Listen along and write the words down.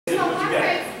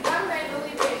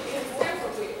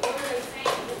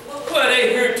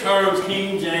words,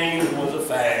 King James was a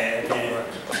fad. Them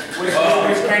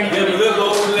little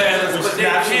old letters, but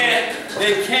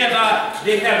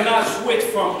they have not switched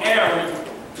from Aaron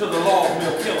to the law of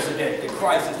Melchizedek, that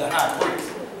Christ is the high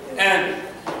priest. And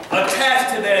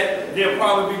attached to that, they'll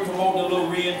probably be promoting a little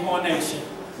reincarnation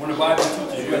when the Bible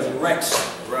teaches resurrection.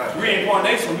 Right.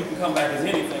 Reincarnation, you can come back as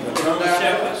anything, a German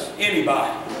shepherd,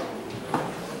 anybody.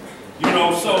 You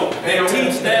know, so they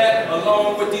teach that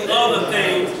along with the other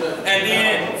things. And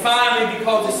then finally,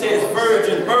 because it says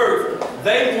virgin birth,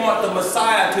 they want the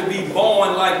Messiah to be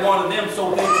born like one of them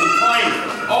so they can claim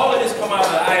it. All of this come out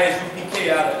of the ISUPK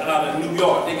out of New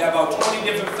York. They got about 20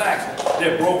 different factions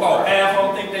that broke off. Half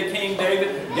of them think they King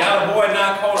David. Got a boy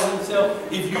now calling himself,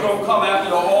 if you don't come after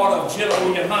the order of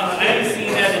General Yohana. I ain't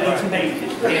seen that in each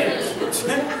nation.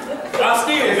 I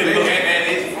still been looking. And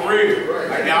it's for real.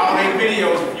 Like all their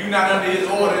videos, if you're not under his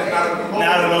order, it's not under the Lord.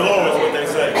 Not under the Lord is what they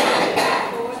say.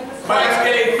 Christ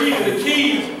gave Peter the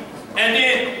keys, and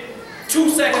then 2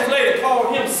 seconds later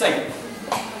called him Satan.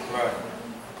 Right.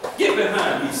 Get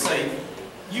behind me, Satan.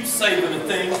 You savor the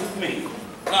things with me.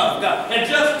 God. And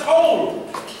just told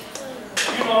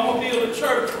him, you know, I'm going to build a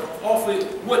church off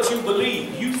of what you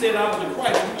believe. You said I was in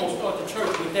Christ. We're going to start the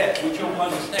church with that, with your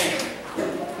understanding.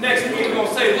 Next week, you're going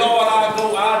to say, Lord, I'll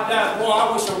go, I'll die. Boy,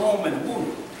 I wish a Roman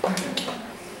would.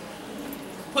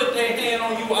 Put their hand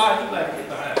on you, you like, get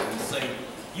behind me, Satan.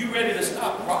 You ready to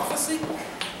stop prophecy?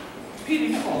 Peter,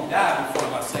 you're going to die before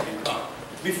my second coming,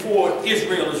 before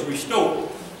Israel is restored.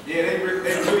 Yeah, they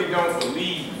really don't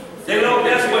believe. They don't,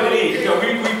 that's what it is. You know,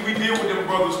 we deal with them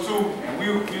brothers too, and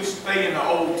we'll stay in the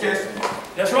Old Testament.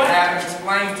 That's right. Have them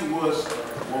explain to us,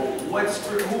 well,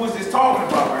 who is this talking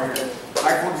about right here?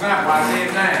 Like, for example,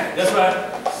 Isaiah 9. That's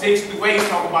right. 6 through 8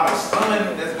 talk about a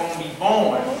son that's going to be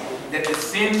born that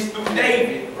descends through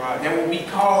David, that will be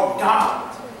called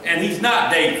God. And he's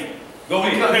not David. Go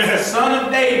ahead. Because he's the son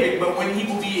of David, but when he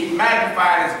will be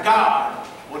magnified as God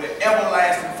or the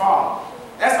everlasting Father.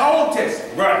 That's Old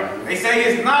Testament. Right. They say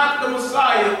it's not the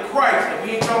Messiah, Christ. And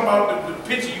we ain't talking about the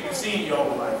picture you can see in your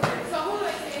whole life. So who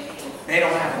they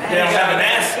don't have an answer. They don't have an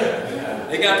answer.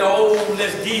 They got the old,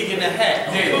 let's dig in the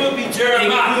hat. It could be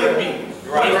Jeremiah. It could be.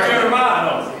 Right. Jeremiah,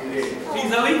 no.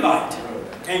 He's a Levite.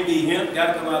 Can't be him.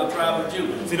 Got to come out of the tribe of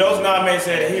Judah. See, those non-men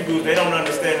said in Hebrews, they don't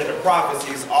understand that the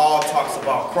prophecies all talks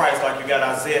about Christ. Like you got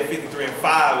Isaiah 53 and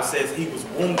 5, it says he was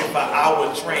wounded by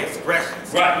our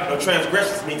transgressions. Right. No,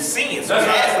 transgressions mean sin. So that's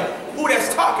they right. asked them, who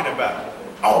that's talking about?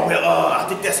 Oh, well, I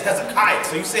think that's Hezekiah.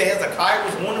 So you say Hezekiah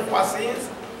was wounded for our sins?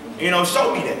 You know,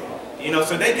 show me that. You know,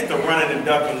 so they get the running and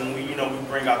ducking when we, you know, we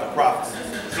bring out the prophecies.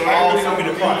 So all show me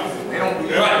the prophecies. They don't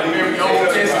believe every Old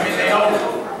Testament they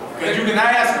hold. Because you can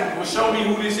ask them, well, show me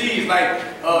who this is. Like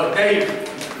David,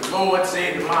 the Lord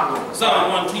said to my Lord.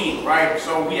 Psalm 110. Right?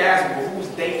 So we ask them, well, who's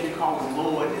David called the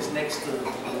Lord that's next to the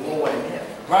Lord in heaven?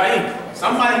 Right.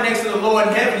 Somebody next to the Lord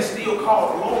in heaven is still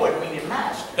called the Lord, meaning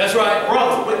master. That's right.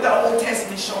 Brother, with the Old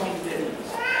Testament, show me who that is.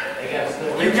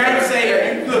 You can't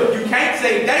say, look, you can't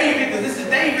say David because this is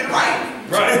David, right?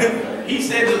 Right. He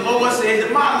said the Lord said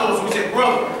to my Lord. So we said,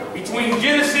 brother, between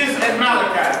Genesis and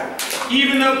Malachi,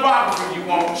 even the Apocrypha you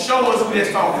want, show us who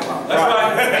that's talking about. That's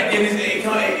right. And then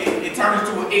it turns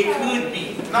into it could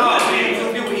be. No, it ain't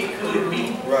gonna do it could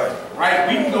be. Right. Right?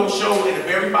 We can go show in the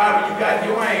very Bible you got in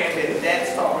your hand that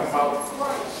that's talking about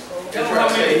Christ. Tell them how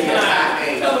many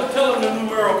times. Tell them the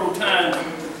numerical times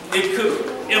it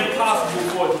could. Impossible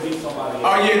for it to be somebody else.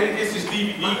 Oh yeah, it's this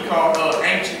DVD called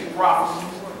Ancient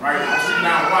Prophecies. Right? I was sitting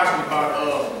down watching it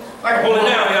about like Hold it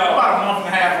down, y'all. About a month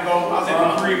and a half ago. I was at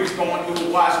the crib, was going through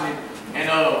it, watching it, and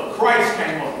Christ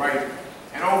came up, right?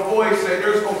 And old boy said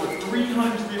there's over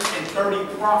 330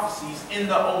 prophecies in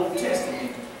the Old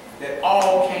Testament that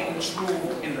all came true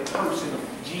in the person of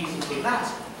Jesus of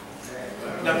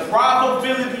Nazareth. The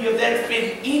probability of that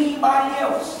fitting anybody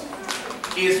else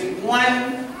is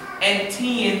 1 in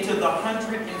 10 to the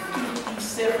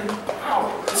 157 power.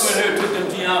 Who in here took them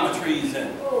geometries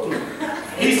and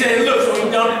He said, look, so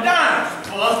he done the dimes.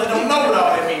 For us that don't know what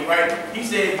all that means, right? He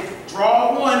said,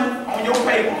 draw 1 on your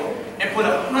paper and put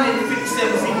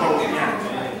 157 zeros behind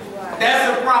it.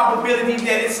 That's a probability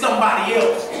that it's somebody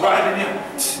else rather than him.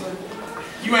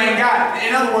 You ain't got it.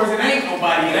 In other words, it ain't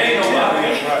nobody else. it ain't nobody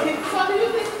else. Right. So do you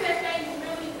think that they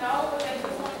really know what they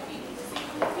just want people to see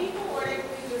from people, or they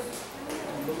really just...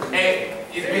 And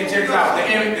it's been checked out.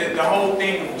 The whole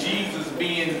thing of Jesus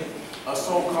being a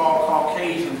so-called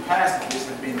Caucasian pacifist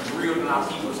has been drilled in our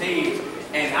people's heads,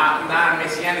 and our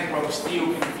non-messianic brothers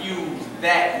still confuse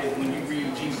that with when you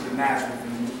read Jesus of Nazareth in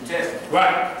the New Testament.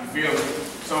 Right. You feel me?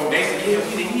 So they say, yeah,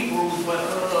 we the Hebrews, but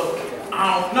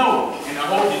I don't know. And the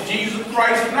whole Jesus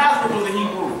Christ of Nazareth was a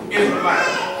Hebrew,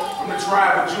 Israelite.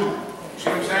 tribe of Judah. See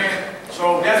what I'm saying?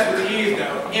 So that's what it is. The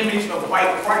image of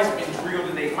white Christ been drilled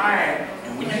in their mind.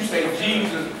 And when you say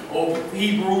Jesus, or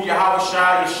Hebrew, Yahweh,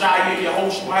 Yeshua,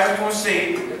 Yehoshua, however you want to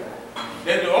say it,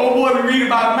 that the old boy we read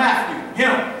about Matthew,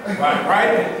 him,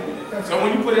 right? So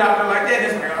when you put it out there like that,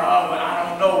 it's like, oh, but I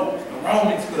don't know. The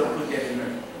Romans could have put that in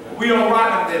there. But we don't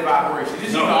rock with that vibration.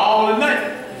 This is all or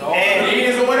nothing. And it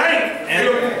is or it ain't. And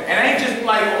it ain't just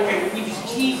like, okay, we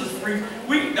just Jesus free.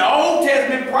 The Old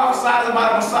Testament prophesies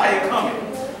about a Messiah coming,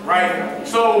 right?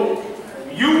 So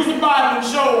use the Bible and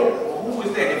show who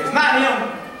is that. If it's not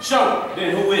him, show it.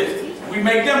 Then who is it? We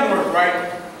make them work,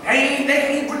 right? They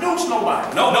can't produce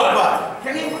nobody. Nobody.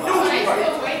 Can't even produce They nobody.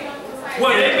 still waiting on the Messiah.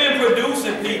 Well, they've been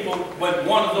producing people, but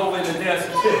one is over in the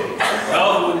desert. The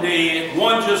other one dead.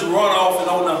 One just run off and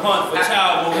on the hunt for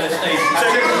child molestation.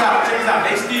 Check this out, check this out.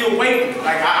 They still waiting.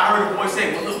 Like I heard a boy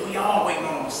say, well, look, we all waiting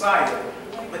on the Messiah.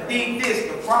 But dig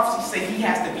this, the prophecy say he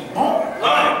has to be born.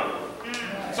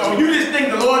 So you just think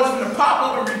the Lord is going to pop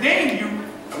up and redeem you.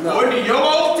 According to your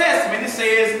Old Testament, it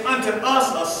says, unto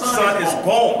us a son is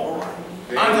born.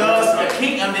 Unto us a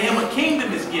king, unto him a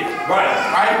kingdom is given.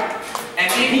 Right? And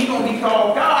then he's going to be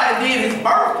called God, and then his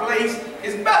birthplace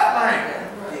is Bethlehem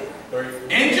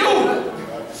in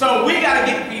Judah. So we got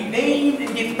to be named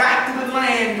and get back to the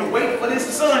land to wait for this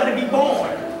son to be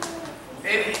born.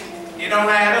 It don't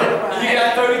add up. You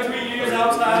got 33 years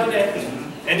outside of that.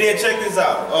 And then check this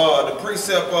out. The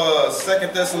precept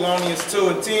 2 Thessalonians 2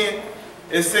 and 10.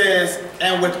 It says,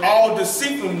 and with all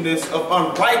deceitfulness of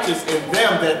unrighteous in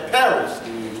them that perish,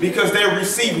 because they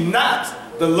receive not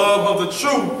the love of the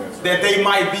truth, that they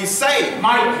might be saved.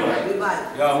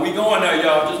 Y'all, we going there,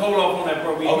 y'all. Just hold off on that,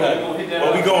 bro. We gonna hit that.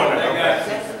 Oh, we going there.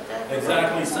 Okay.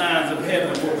 Exactly, signs of heaven,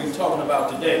 what we're talking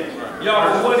about today.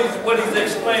 Y'all, what he's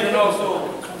explaining also,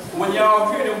 when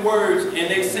y'all hear the words and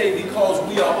they say because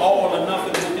we are all or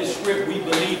nothing with this script, we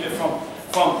believe it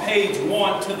from page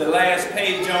 1 to the last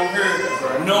page on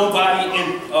here. Nobody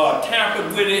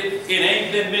tampered with it. It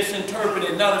ain't been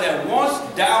misinterpreted. None of that. Once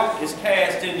doubt is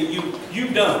cast into you, you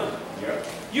done.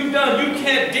 You done. You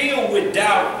can't deal with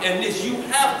doubt and this. You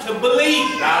have to believe.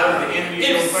 Doubt is the enemy of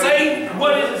your faith.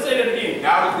 What does it say that again?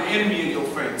 Doubt is the enemy of your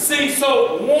faith. See,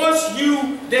 so once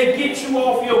they get you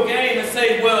off your game and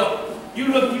say, well, you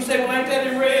say, well, ain't that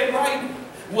in red writing?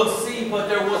 Well, see, but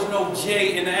there was no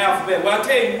J in the alphabet. Well, I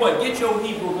tell you what, get your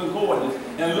Hebrew concordance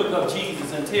and look up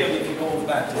Jesus and tell me if it goes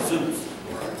back to Zeus.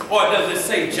 Or does it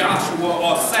say Joshua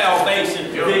or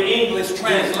salvation, the English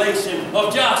translation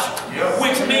of Joshua,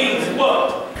 which means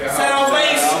what?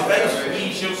 Salvation.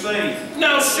 He shall save.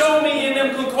 Now show me in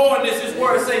them concordance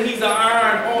where it say he's an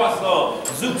iron horse or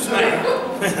Zeus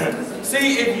man.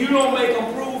 See, if you don't make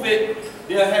them prove it,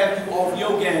 they'll have you off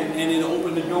your game and it'll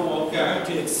open the door for you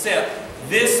to accept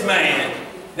this man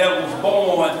that was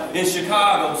born in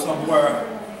Chicago somewhere,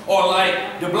 or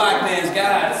like the Black Man's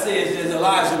Guide says, there's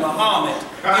Elijah Muhammad,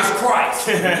 it's Christ.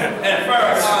 And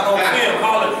Farrakhan on film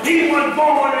calling, he was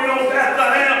born in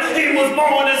Bethlehem, he was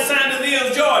born in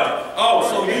Sandersville, Georgia. Oh,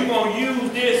 so you're going to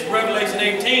use this, Revelation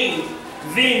 18,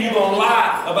 then you're going to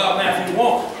lie about Matthew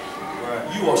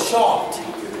 1. You are short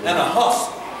and a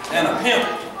hustle and a pimp.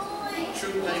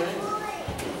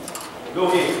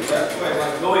 Go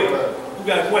ahead. Go ahead. Who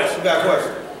got a question?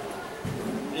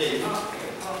 Yeah. Is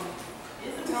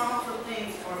it wrong to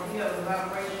think or be of the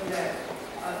vibration that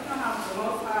you know how the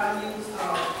Most High used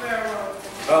Pharaoh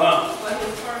for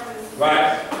his purpose?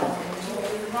 Right.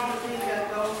 Is it wrong to think that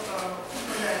those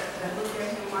people that look at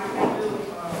him might do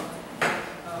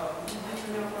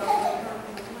using him for their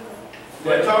purpose?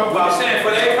 But talk about saying for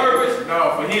their purpose? No,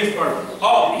 for his purpose.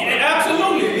 Oh, yeah,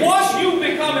 absolutely. Once you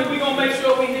become it, we're going to make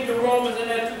sure we hit the Romans and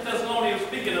that 2 Thessalonians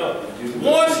speaking of.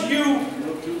 Once you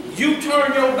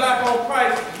turn your back on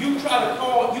Christ, you call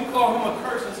him a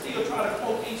curse and still try to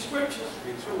quote these scriptures.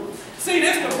 See,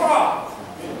 that's the problem.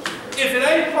 If it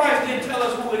ain't Christ, then tell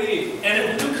us who it is. And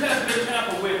if the New Testament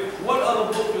tampered with, what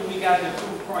other book do we got to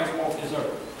prove Christ walked this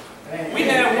earth? We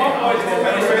had one boy,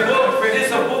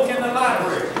 it's a book in the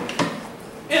library.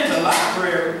 In the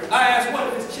library, I asked, what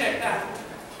if it's checked out?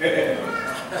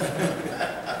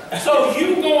 So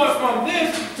you going from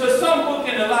this to some book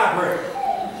in the library.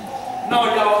 No,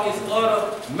 y'all, it's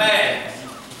utter madness.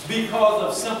 Because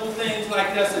of simple things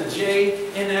like that's a J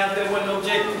in there, there wasn't no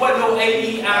J, wasn't no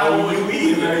A-E-I-O-U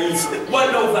either.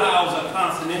 Wasn't no vowels or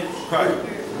consonants. Right.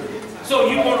 So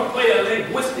you want to play a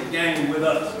linguistic game with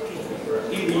us.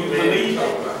 Either you believe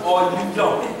or you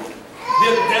don't.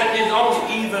 That is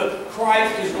only either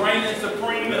Christ is reigning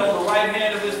supreme and on the right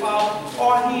hand of his Father,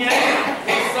 or he ain't.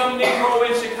 And some Negro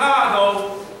in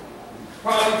Chicago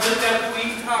probably just after we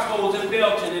eat tacos in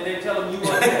Belgium and they tell him you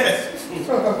are this.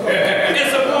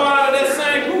 It's a part of that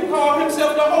same who called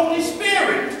himself the Holy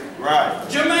Spirit. Right.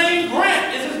 Jermaine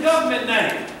Grant is his government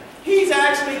name. He's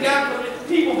actually got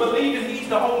people believing he's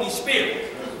the Holy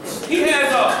Spirit. He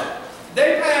has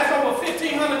they pass over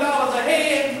 $1,500 a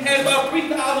head, has about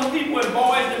 3,000 people and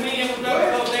boys and men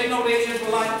because they know they're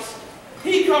Israelites.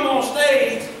 He come on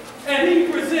stage and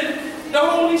he presented the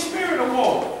Holy Spirit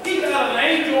Award. He got an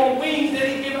angel on wings that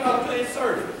he give out to his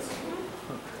servants.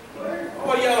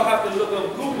 Oh, y'all have to look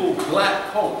up Google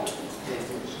black coat.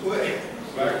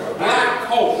 Black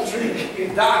coat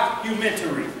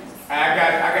documentary. I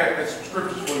got some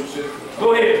scriptures for you, sis.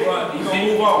 Go ahead, bro. You gonna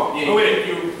move on. Yeah, go ahead.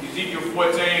 Ezekiel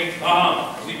 14.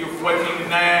 Ezekiel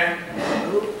 14:9.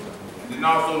 And then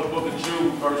also the book of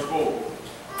Jude, verse 4.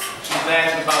 She's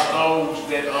asking about those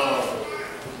that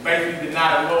basically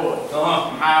deny the Lord.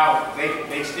 How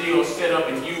they still set up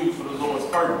and use for the Lord's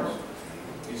purpose.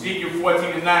 Ezekiel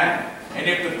 14:9. And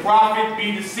if the prophet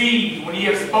be deceived when he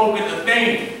has spoken a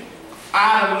thing,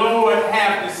 I, the Lord,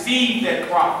 have deceived that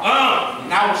prophet.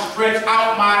 And I will stretch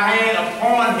out my hand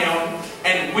upon him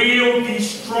and will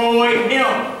destroy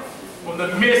him from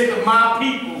the midst of my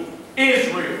people,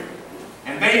 Israel.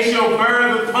 And they shall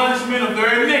bear the punishment of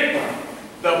their iniquity.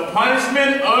 The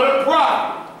punishment of the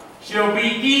prophet shall be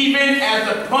even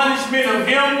as the punishment of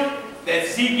him that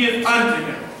seeketh unto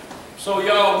him. So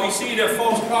y'all, we see that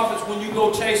false prophets, when you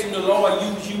go chasing the Lord,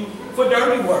 use you for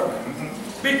dirty work.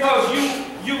 Because you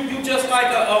just like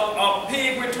a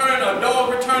pig returning, a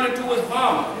dog returning to his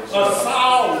vomit, a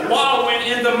sow wallowing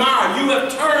in the mire. You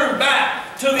have turned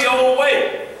back to the old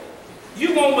way.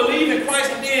 You won't believe in Christ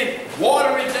and then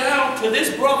water it down to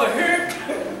this brother here?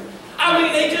 I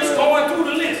mean, they just going through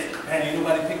the list. Man, ain't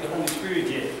nobody picked the Holy Spirit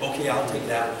yet. Okay, I'll take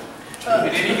that one.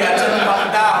 And then he got to about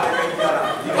the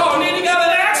dollar. Oh, and then he got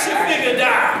an action figure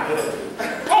down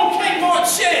on Kmart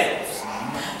shelves.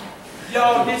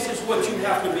 Y'all, this is what you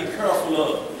have to be careful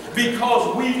of.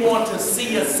 Because we want to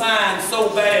see a sign so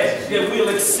bad that we'll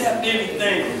accept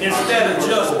anything instead of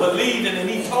just believing. And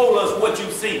he told us what you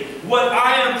see. What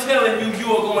I am telling you,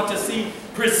 you are going to see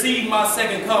precede my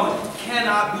second coming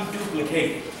cannot be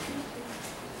duplicated.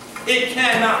 It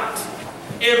cannot.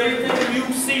 Everything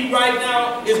you see right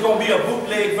now is going to be a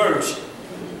bootleg version.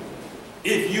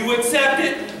 If you accept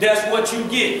it, that's what you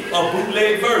get, a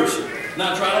bootleg version.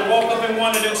 Now try to walk up in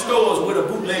one of them stores with a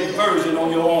bootleg version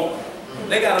on your own.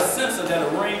 They got a sensor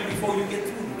that'll ring before you get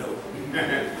through the door.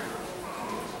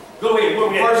 Go ahead, where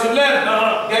we at? Verse 11,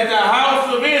 that the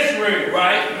house of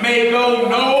Israel may go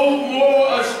no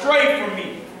more astray from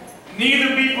me,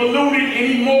 neither be polluted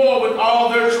any more with all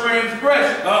their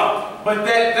transgressions, but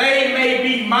that they may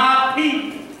be my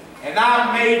people, and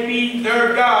I may be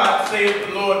their God, saith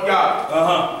the Lord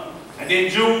God. And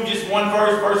then Jude, just one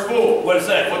verse, verse 4. What is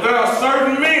that? For there are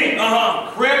certain men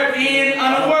crept in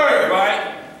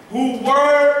unaware, who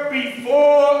were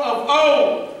before of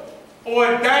old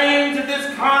ordained to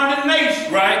this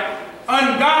condemnation,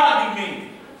 ungodly men,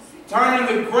 turning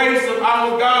the grace of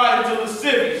our God into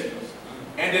lasciviousness,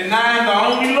 and denying the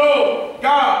only Lord,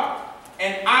 God,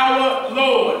 and our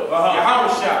Lord,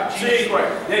 Yahushua, Jesus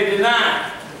Christ. They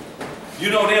deny. You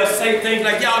know, they'll say things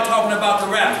like, y'all talking about the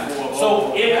rapture.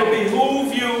 So it will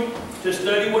behoove you to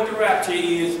study what the rapture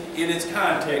is in its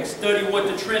context, study what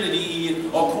the Trinity is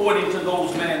according to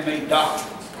those man-made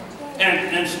doctrines,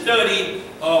 and study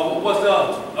what's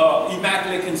the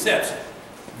Immaculate Conception,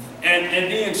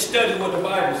 and then study what the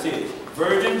Bible says.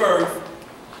 Virgin birth,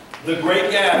 the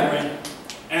great gathering,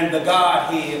 and the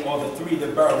Godhead are the three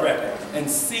that bear record. And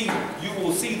see, you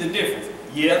will see the difference.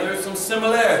 Yeah, there's some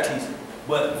similarities,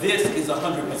 but this is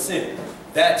 100%.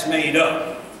 That's made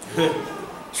up.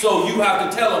 So you have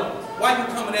to tell them, why you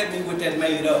coming at me with that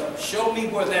made up? Show me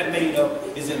where that made up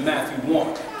is in Matthew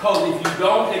 1. Because if you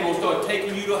don't, they're going to start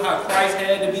taking you to how Christ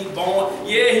had to be born.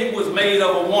 Yeah, he was made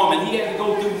of a woman. He had to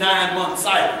go through 9-month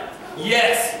cycle.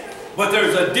 Yes, but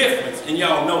there's a difference, and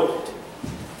y'all know it.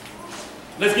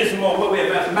 Let's get some more. What we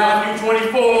have? Matthew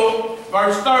 24,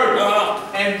 verse 30.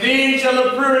 And then shall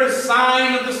appear the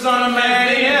sign of the Son of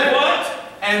Man in heaven. What?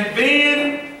 And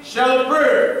then shall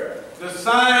appear the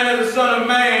sign of the Son of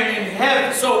Man in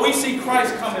heaven. So we see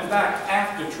Christ coming back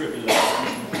after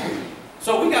tribulation.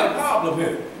 So we got a problem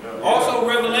here. Also,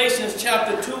 Revelations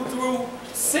chapter 2 through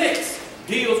 6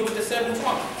 deals with the 7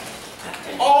 trumpets.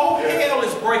 All hell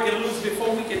is breaking loose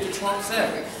before we get to Trump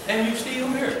 7. And you still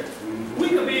here. We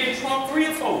could be in Trump 3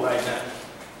 or 4 right now.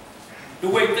 The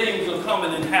way things are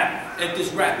coming and happening at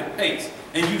this rapid pace.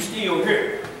 And you still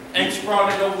here. Ain't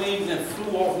sprouted no wings and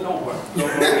flew off nowhere.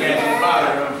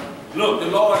 Look, the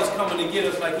Lord is coming to get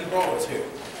us like he brought us here.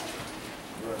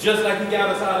 Just like he got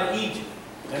us out of Egypt.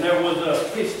 And there was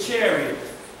his chariot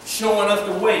showing us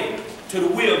the way to the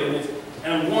wilderness,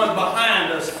 and one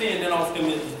behind us fending off them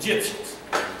Egyptians.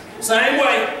 Same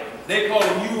way, they call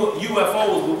them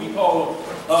UFOs, but we call them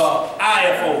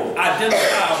IFOs,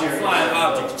 identifiable flying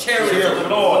objects, chariots of the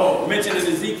Lord, mentioned in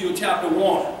Ezekiel chapter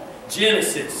 1,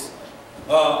 Genesis,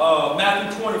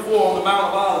 Matthew 24 on the Mount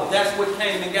of Olives. That's what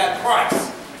came and got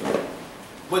Christ.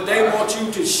 But they want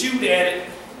you to shoot at it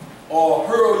or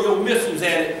hurl your missiles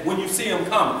at it when you see them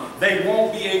coming. They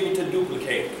won't be able to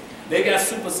duplicate it. They got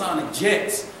supersonic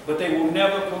jets, but they will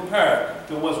never compare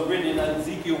to what's written in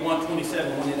Ezekiel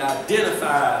 1:27 when it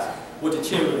identifies what the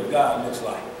chariot of God looks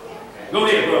like. Go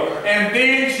ahead, bro. And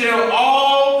then shall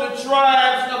all the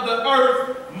tribes of the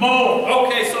earth mourn.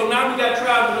 Okay, so now we got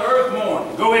tribes of the earth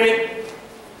mourning. Go ahead.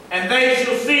 And they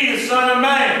shall see the Son of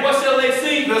Man. What shall they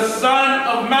see? The Son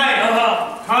of Man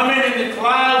coming in the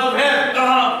clouds of heaven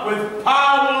with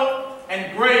power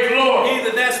and great glory.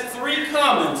 Either that's three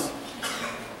comings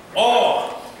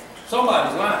or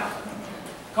somebody's lying.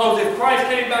 Because if Christ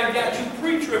came back and got you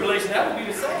pre-tribulation, that would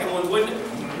be the second one, wouldn't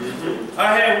it?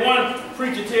 I had one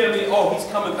preacher tell me, oh, he's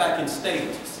coming back in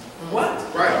stages. What?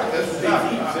 Right. That's what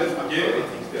he says.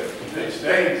 Yeah.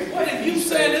 What if you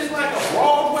said it's like a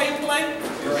Broadway play?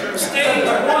 Stage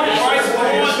 1, Christ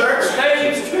 1.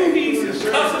 Stage 2, he's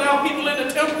cussing out people in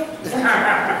the temple.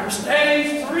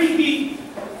 Stage 3, he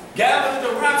gathers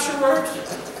the rapturers.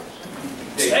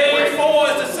 Stage 4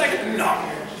 is the second. No.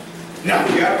 No.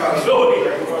 You got about Go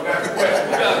ahead. You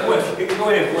got a question. Go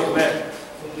ahead, brother Matt.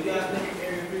 Do y'all think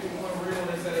Area 51 real?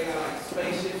 They say they got like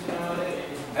spaceships and all that.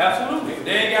 Absolutely.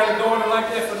 They ain't got it going like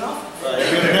that for nothing.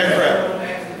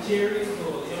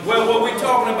 Well, what we're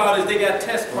talking about is they got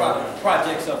test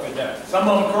projects up and down. Some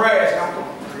of them crash.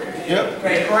 Yep.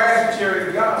 They crash the chariot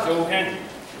of God. So can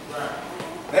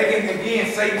They can,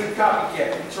 again, Satan's a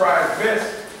copycat. He tries his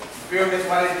best. Feel that's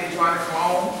why they trying to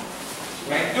clone.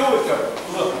 Can't do it though.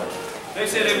 Look, they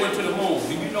said they went to the moon.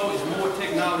 Do you know it's more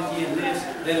technology in this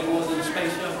than it was in the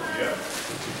space shuttle? Yeah.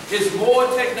 It's more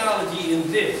technology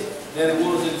in this than it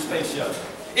was in the space shuttle.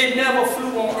 It never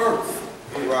flew on Earth.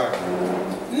 Right.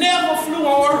 Never flew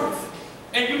on Earth.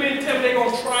 And you mean to tell me they're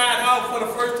going to try it out for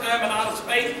the first time in outer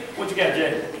space? What you got,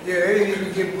 Jay? Yeah, they didn't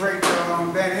even get break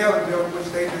Van Halen bill, which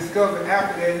they discovered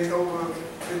after that is over.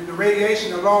 The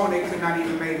radiation alone, they could not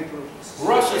even make it through.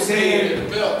 Russia said it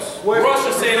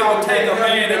would take a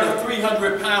man in a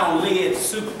 300-pound lead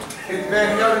suit. His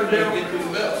Van Halen bill,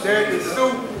 the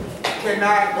suit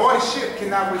cannot, or the ship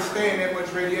cannot withstand that much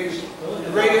radiation.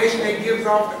 The radiation that gives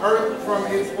off the Earth from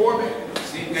its orbit, you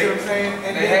see what I'm saying?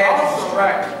 And then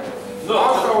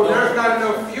also, there's not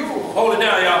enough fuel. Hold it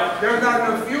down, y'all. There's not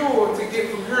enough fuel to get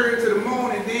from here to the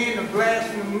moon and then to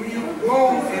blast from the moon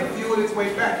and fuel its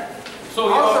way back. So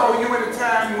also, you in a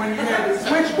time when you had the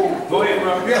switchboard. Go ahead,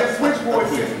 bro. You had the switchboard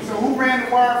system. So who ran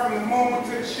the wire from the moon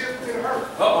to the ship to the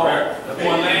Earth? The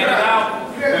boy laying it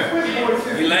out. You had the switchboard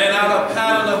system. He laying out a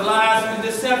pattern of lies and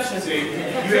deception.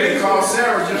 You had to call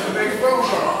Sarah just to make a phone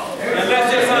call. And let's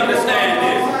just understand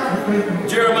this.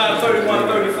 Jeremiah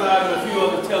 31:35 and a few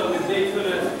others tell them that they could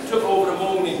have took over the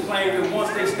moon and claimed that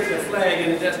once they stick a flag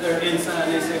in it, that's their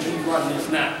ensign. They said, we run this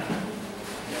now.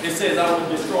 It says, I will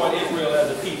destroy Israel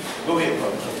as a people. Go ahead,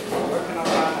 brother. Where can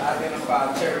I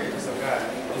identify chariots of God?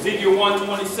 Ezekiel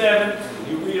 1:27,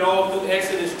 you read all through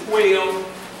Exodus 12,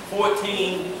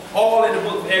 14, all in the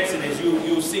book of Exodus.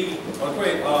 You'll see,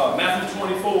 Matthew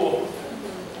 24,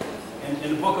 in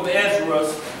the book of Ezra,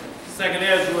 2nd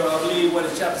Ezra, I believe, what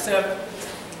is chapter 7?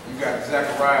 You got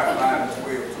Zechariah 5 and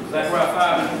 12. Zechariah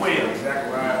 5 and 12.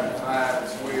 Zechariah 5 and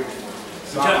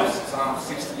 12. Psalm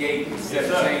 68 and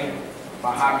 17.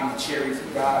 By how many chariots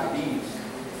of God it is.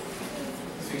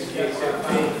 68,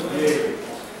 17. Yeah.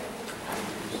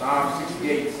 Psalm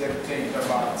 68, 17. Talk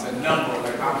about it's a number.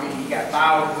 Like how many he got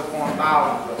thousands upon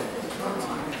thousands of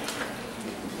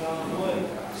them.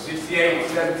 68,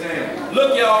 17.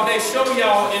 Look, y'all, they show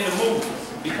y'all in the movies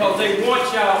because they want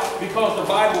y'all, because the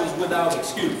Bible is without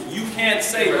excuse. You can't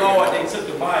say, Lord, they took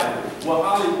the Bible. Well,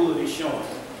 Hollywood is showing.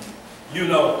 You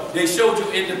know, they showed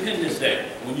you Independence Day.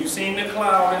 When you seen the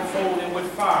cloud unfolding with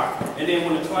fire, and then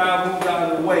when the cloud moved out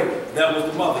of the way, that was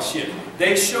the mothership.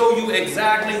 They show you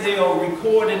exactly, they are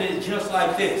recording it just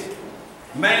like this.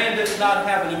 Man does not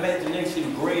have an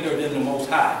imagination greater than the Most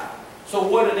High. So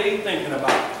what are they thinking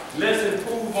about? Let's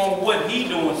improve on what he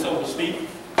doing, so to speak.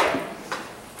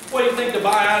 Where do you think the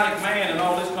bionic man and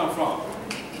all this come from?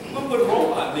 We'll put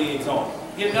robot legs on.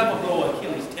 He'll never blow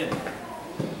Achilles tendon.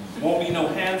 Won't be no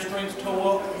hamstrings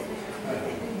tore up.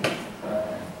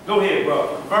 Go ahead,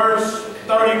 bro. Verse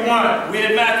 31. We're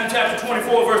in Matthew chapter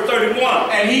 24, verse 31.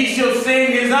 And he shall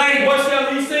sing his angels. What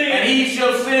shall he sing? And he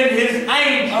shall send his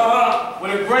angel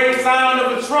with a great sound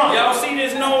of a trumpet. Y'all see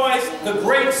this noise? The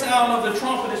great sound of the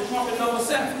trumpet is trumpet number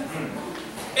 7.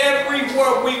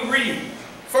 Everywhere we read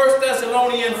 1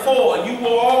 Thessalonians 4, you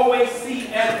will always see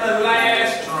at the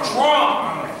last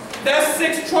trump. That's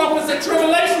 6 trumpets of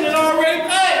tribulation that already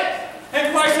passed.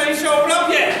 And Christ ain't showed up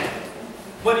yet.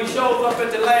 But he shows up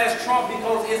at the last trump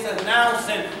because it's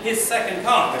announcing his second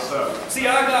coming. Yes, sir. See,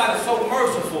 our God is so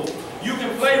merciful. You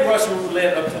can play Russian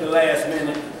roulette up to the last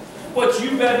minute, but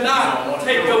you better not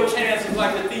take your chances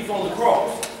like the thief on the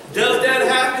cross. Does that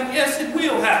happen? Yes, it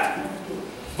will happen.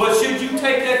 But should you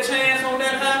take that chance on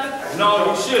that happen?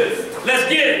 No, you shouldn't. Let's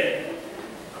get it.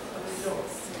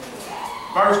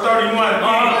 Verse 31.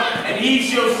 And he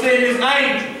shall send his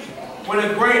angels with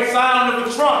a great sound of a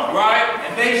trumpet. Right?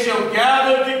 And they shall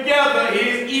gather together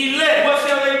his elect. What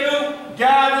shall they do?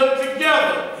 Gather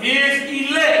together his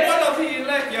elect. What of the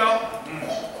elect, y'all?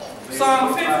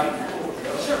 Psalm 50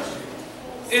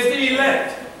 is the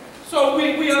elect. So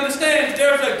we understand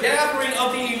there's a gathering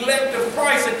of the elect of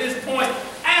Christ at this point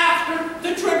after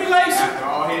the tribulation. After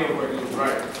all hell breaks loose,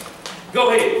 right? Go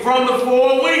ahead. From the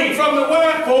 4 winds. From the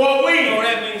what? 4 winds. No,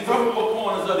 that means from the 4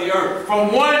 corners of the earth.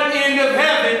 From one end of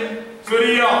heaven to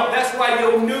the other. That's why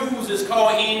your news is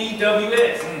called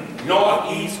NEWS. North,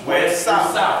 east, west,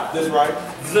 south. That's right.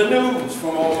 The news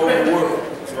from all over the world.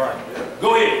 That's right.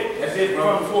 Go ahead. That's it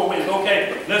from the 4 winds.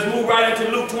 Okay, let's move right into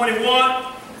Luke 21.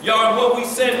 Y'all, what we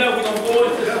said now, we're going to go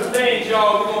into some things,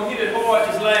 y'all. We're going to hit it hard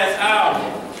this last hour.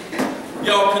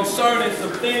 Y'all, concerning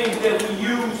some things that we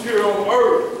use here on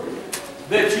earth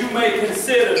that you may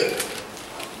consider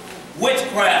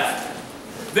witchcraft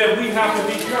that we have to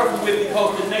be careful with,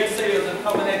 because the naysayers are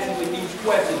coming at you with these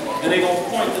questions, and they're going to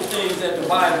point to things at the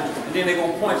Bible, and then they're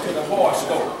going to point to the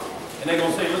horoscope, and they're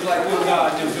going to say, looks like we're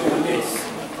God just doing this.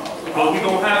 But we're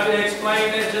going to have to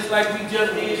explain that just like we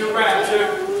just did the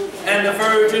rapture and the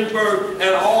virgin birth,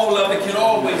 and all of it can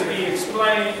always be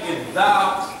explained if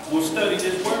thou will study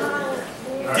this word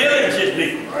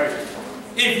diligently.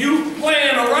 If you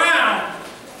playing around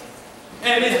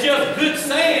and it's just good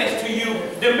sayings to you,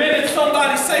 the minute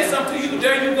somebody say something to you,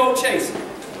 there you go chasing.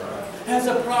 As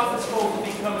a prophet supposed to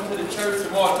be coming to the church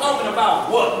tomorrow, talking about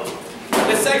what?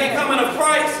 The second coming of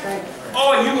Christ?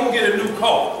 Or you gonna get a new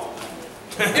car?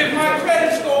 If my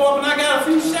credits go up and I got a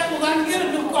few shekels, I can get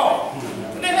a new car.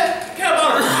 Then let's care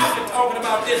about a prophet talking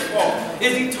about this part.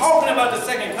 Is he talking about the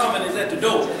second coming is at the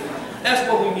door? That's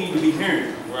what we need to be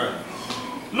hearing. Right.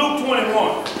 Luke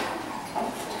 21.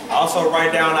 Also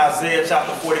write down Isaiah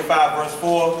chapter 45 verse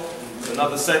 4. It's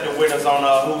another second witness on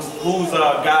who's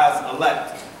God's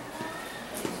elect.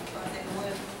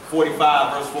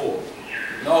 45 verse 4.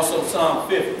 And also Psalm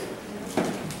 50.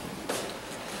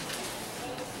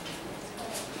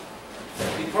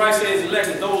 Christ says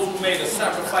elected those who made a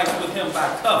sacrifice with him by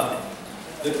covenant.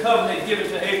 The covenant given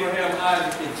to Abraham,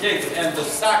 Isaac, and Jacob, and the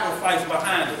sacrifice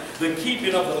behind it. The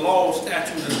keeping of the law,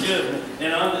 statutes, and judgment,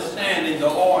 and understanding the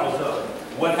orders of it.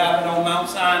 What happened on Mount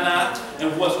Sinai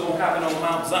and what's going to happen on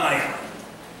Mount Zion.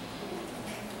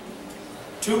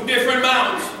 2 different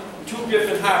mountains, 2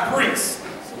 different high priests.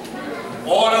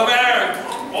 Order of Aaron,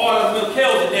 order of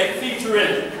Melchizedek,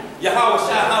 featuring Yahweh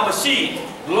Shai HaMashiach,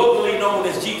 locally known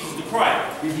as Jesus the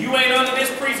Christ. If you ain't under this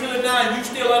priesthood now and you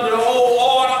still under the old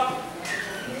order,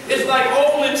 it's like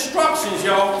old instructions,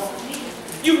 y'all.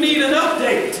 You need an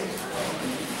update.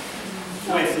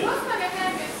 So what's going to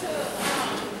happen to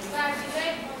God's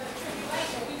elect on the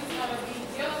tribulation? We just going to be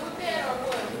dealing with that, or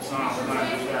what?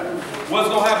 What's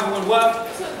going to happen with what?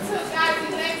 To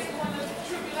God's elect on the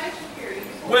tribulation period.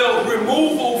 Well,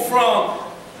 removal from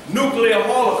nuclear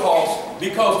holocaust,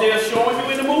 because they're showing you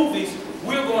in the movies,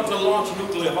 we're going to launch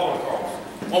nuclear holocaust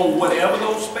on whatever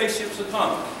those spaceships are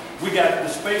coming. We got the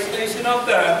space station up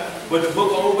there, but the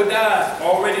book of Obadiah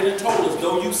already done told us,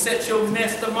 though you set your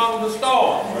nest among the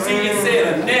stars. See, it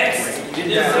said a nest. It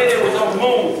didn't say it was on the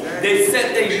moon. They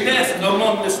set their nest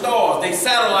among the stars. They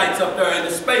satellites up there in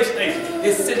the space station.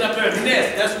 It's sitting up there in the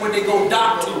nest. That's where they go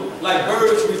dock to, like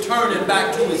birds returning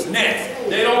back to its nest.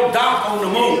 They don't dock on the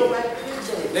moon.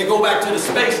 They go back to the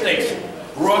space station.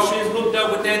 Russia is hooked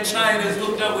up with that, China is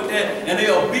hooked up with that, and they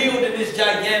are building this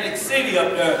gigantic city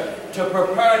up there to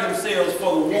prepare themselves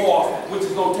for the war, which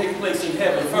is going to take place in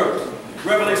heaven first.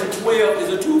 Revelation 12 is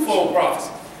a twofold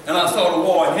prophecy, and I saw the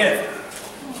war in heaven.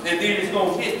 And then it's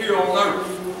going to hit here on earth,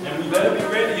 and we better be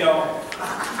ready, y'all.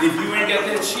 If you ain't got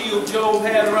that shield Job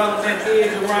had around and that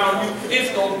edge around you,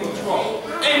 it's going to be trouble.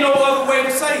 Ain't no other way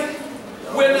to say it.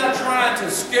 We're not trying to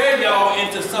scare y'all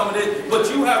into some of this, but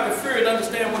you have to fear and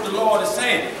understand what the Lord is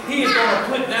saying. He is going to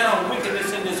put down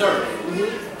wickedness in this earth.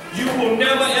 You will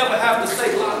never ever have to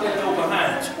say, lock that door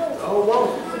behind you.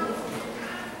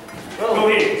 Go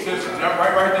ahead. Sister,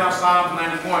 write down Psalms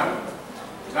 91.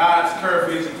 God's care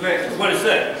for his elect. What it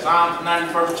say? Psalms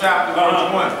 91st chapter,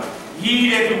 verse 1. He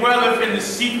that dwelleth in the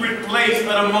secret place of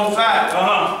the Most High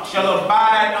shall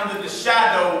abide under the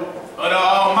shadow of the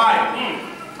Almighty.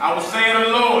 I will say of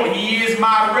the Lord, he is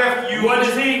my refuge. What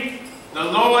is he? The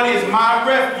Lord is my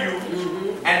refuge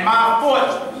and my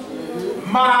fortress,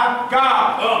 my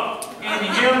God. In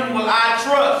him will I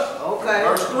trust. Okay.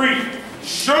 Verse 3.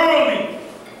 Surely,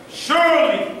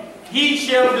 surely he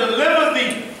shall deliver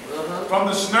thee from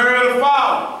the snare of the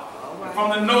fowler, and from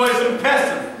the noisome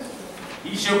pestilence.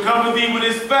 He shall cover thee with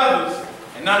his feathers,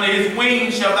 and under his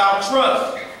wings shalt thou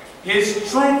trust.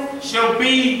 His truth shall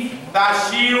be thy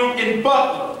shield and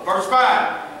buckler. Verse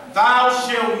 5. Thou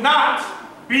shalt not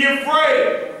be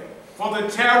afraid for the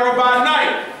terror by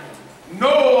night,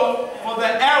 nor for the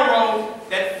arrow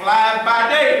that flies by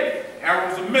day.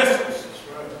 Arrows and missiles.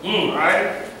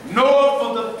 Right? Nor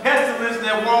for the pestilence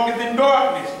that walketh in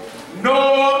darkness,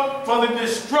 nor for the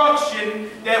destruction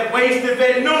that wasteth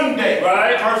at noonday.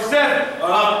 Right. Verse 7.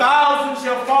 1,000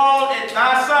 shall fall at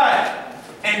thy side,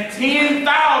 and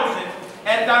 10,000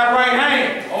 at thy right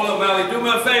hand. Hold up, Mally. Do me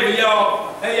a favor,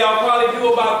 y'all. Hey, y'all probably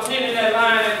do about 10 in that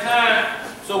line at a time,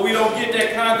 so we don't get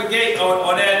that congregate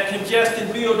or that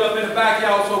congestion build up in the back,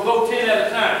 y'all. So go 10 at a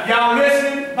time. Y'all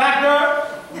listen, back up.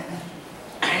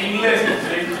 Ain't even listening,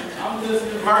 see? I'm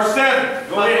listening. Verse 7.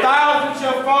 1,000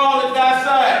 shall fall at thy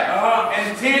side,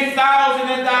 and 10,000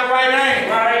 at thy right hand.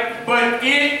 Right. But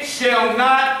it shall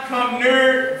not come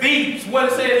near thee.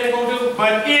 What it say they gonna do?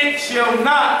 But it shall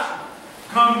not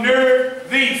come near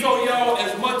thee. So y'all,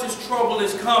 as much as trouble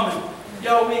is coming,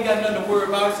 y'all, we ain't got nothing to worry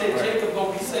about. I said Jacob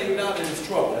gonna be saved out of his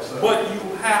trouble. But you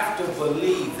have to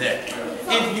believe that.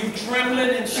 If you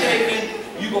trembling and shaking,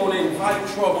 you're gonna invite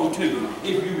trouble to you.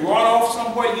 If you run off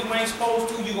somewhere you ain't supposed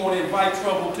to, you're gonna invite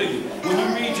trouble to you. When you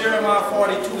read Jeremiah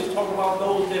 42, it's talking about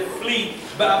those that flee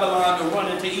Babylon to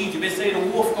run into Egypt. It say the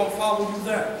wolf gonna follow you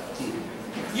there.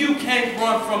 You can't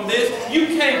run from this. You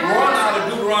can't run out of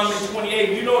Deuteronomy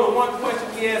 28. You know the one question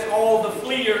we ask all the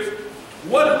fleers,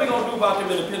 what are we going to do about them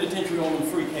in the penitentiary on them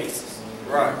free cases?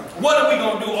 Right. What are we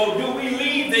going to do? Or do we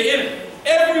leave the enemy?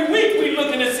 Every week we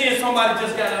looking at seeing somebody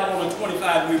just got out on a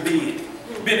 25-year bid.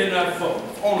 Been in that for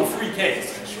on a free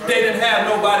case. They didn't have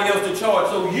nobody else to charge,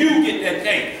 so you get that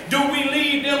case. Do we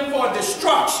leave them for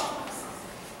destruction?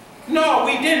 No,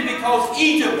 we didn't, because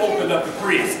Egypt opened up the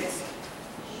prisons.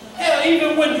 Hell,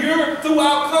 even when you're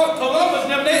throughout Columbus,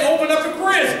 they opened up the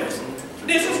prisons.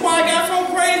 This is why it got so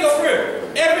crazy over here.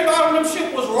 Everybody on them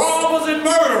ship was robbers and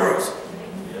murderers.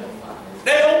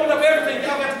 They opened up everything.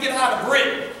 Y'all got to get out of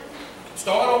Britain.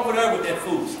 Start over there with that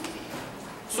food.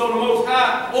 So the Most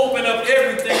High opened up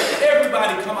everything.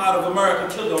 Everybody come out of America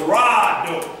to the rod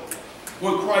door,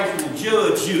 where Christ will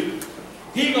judge you.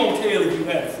 He gonna tell if you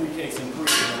had a free case in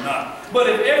prison or not. But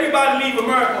if everybody leave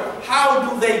America, how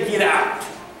do they get out?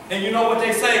 And you know what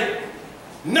they say?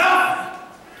 Nothing.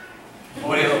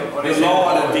 Well, the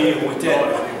Lord will deal with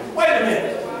that. Wait a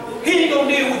minute. He ain't gonna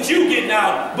deal with you getting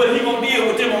out, but he gonna deal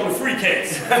with them on the free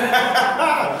case.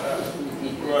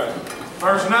 Right.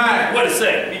 Verse 9. What it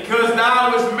say? Because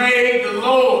thou hast made the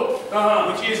Lord,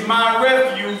 which is my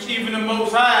refuge, even the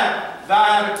Most High, thy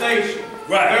habitation.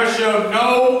 Right. There shall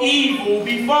no evil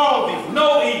befall thee.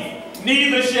 No evil.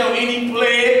 Neither shall any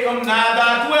plague come nigh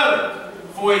thy dwelling.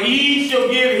 For he shall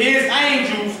give his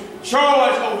angels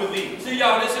charge over thee. See,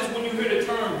 y'all, this is when you hear the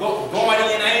term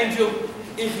guardian angel.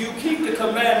 If you keep the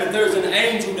commandment, there's an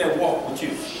angel that walks with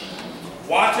you.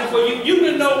 Watching for you. You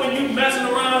can know when you messing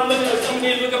around, looking at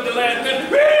somebody and look up the last minute.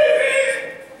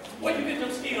 Where you get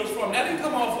them skills from? That didn't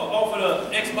come off of the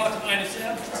Xbox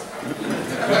 97.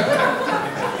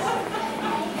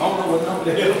 I don't know what number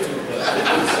the hell to.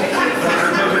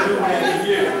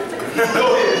 Go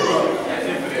ahead, bro.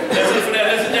 That's it for that.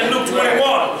 That's in Luke 21.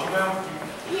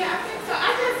 Yeah, I think so.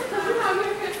 I just, because you know,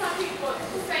 you hear some people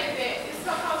who say that it's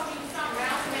supposed to be some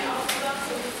mountain that opens up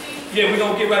to the sea. Yeah, we're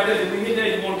going to get right there. Did we hit that?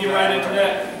 You want to get right into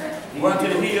that? Run to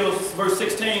the hills, verse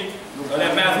 16.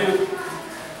 That Matthew.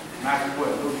 Matthew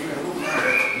what?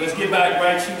 Let's get back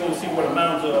right. She want to see where the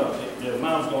mountains are. The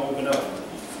mountains going to open up.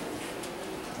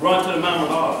 Run to the Mount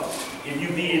of Olives. If you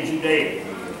be in Judea.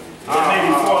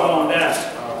 Maybe farther on down.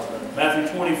 Matthew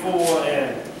 24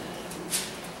 and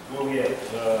where we at?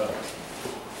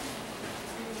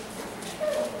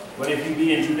 But if you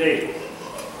be in Judea.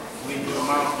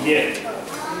 Yeah.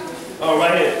 Oh,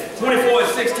 right here. 24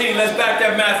 and 16. Let's back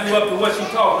that Matthew up to what she's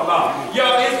talking about.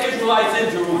 Y'all, it's Israelites in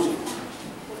Jerusalem.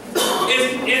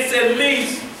 It's at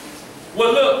least,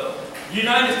 well, look,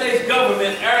 United States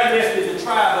government airlifted the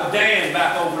tribe of Dan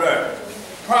back over there.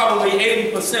 probably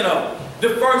 80% of them.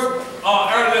 The first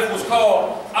airlift was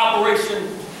called Operation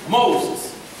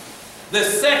Moses. The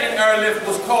second airlift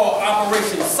was called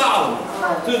Operation Solomon.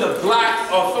 To the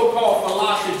black or so-called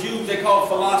Falasha Jews, they call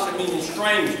Falasha meaning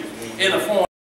strangers in a foreign